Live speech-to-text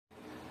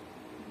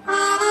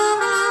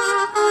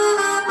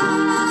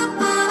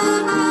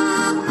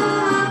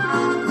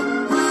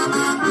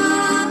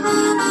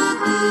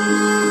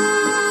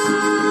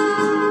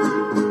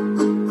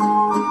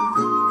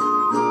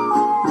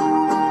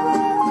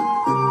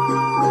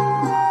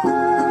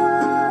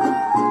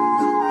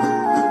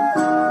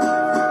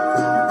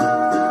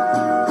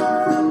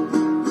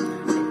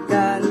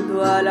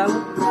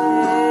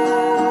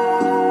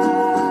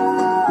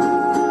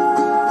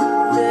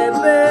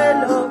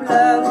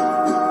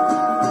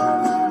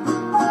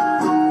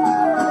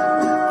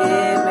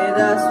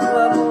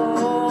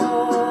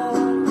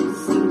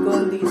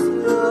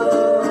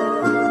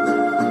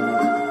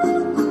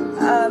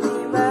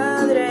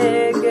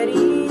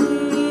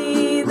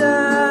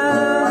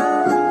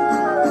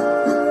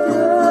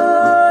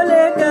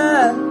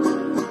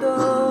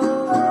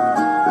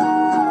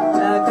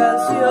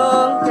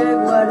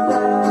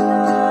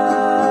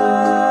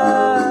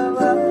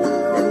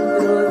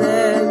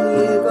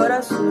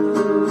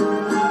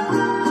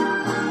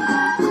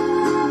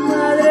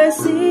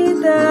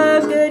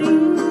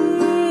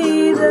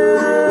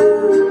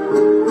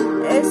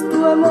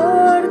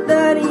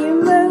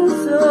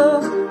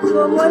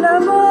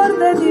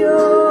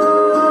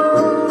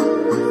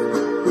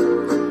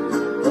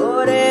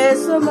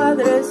eso,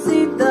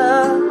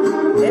 madrecita,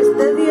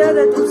 este día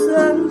de tu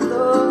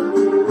santo,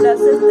 las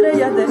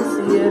estrellas del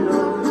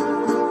cielo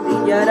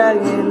brillarán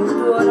en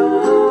tu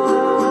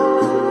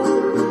honor.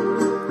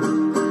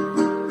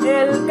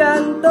 El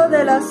canto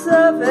de las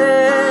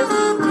aves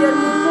y el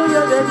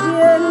murmullo del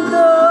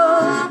viento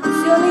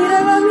se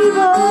unirán a mi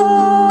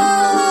voz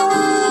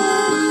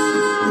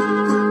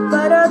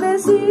para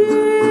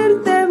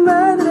decirte,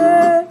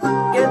 madre,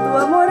 que tu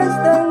amor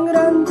es tan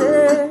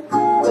grande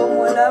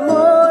como el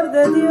amor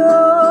de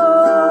Dios.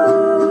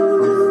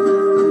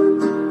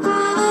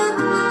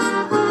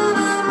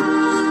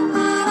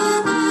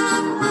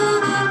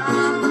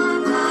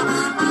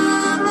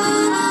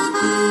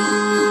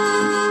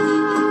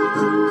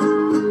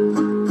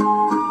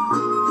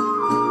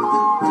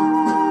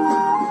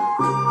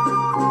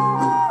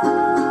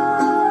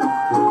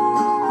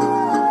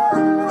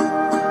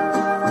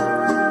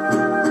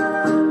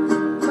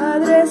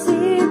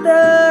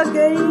 Madrecita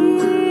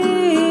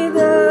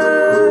querida,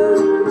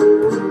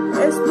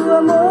 es tu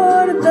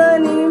amor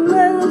tan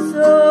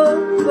inmenso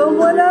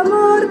como el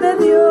amor de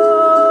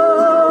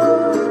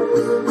Dios.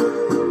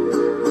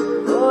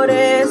 Por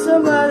eso,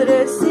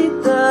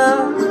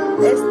 madrecita,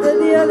 este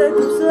día de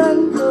tu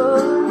santo,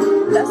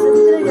 las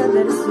estrellas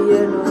del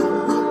cielo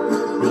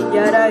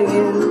brillarán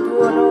en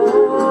tu honor.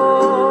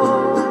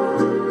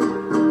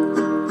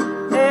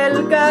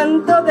 El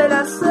canto de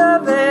las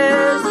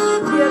aves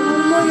y el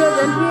murmullo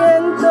del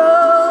viento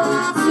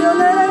se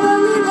unirán a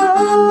mi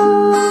voz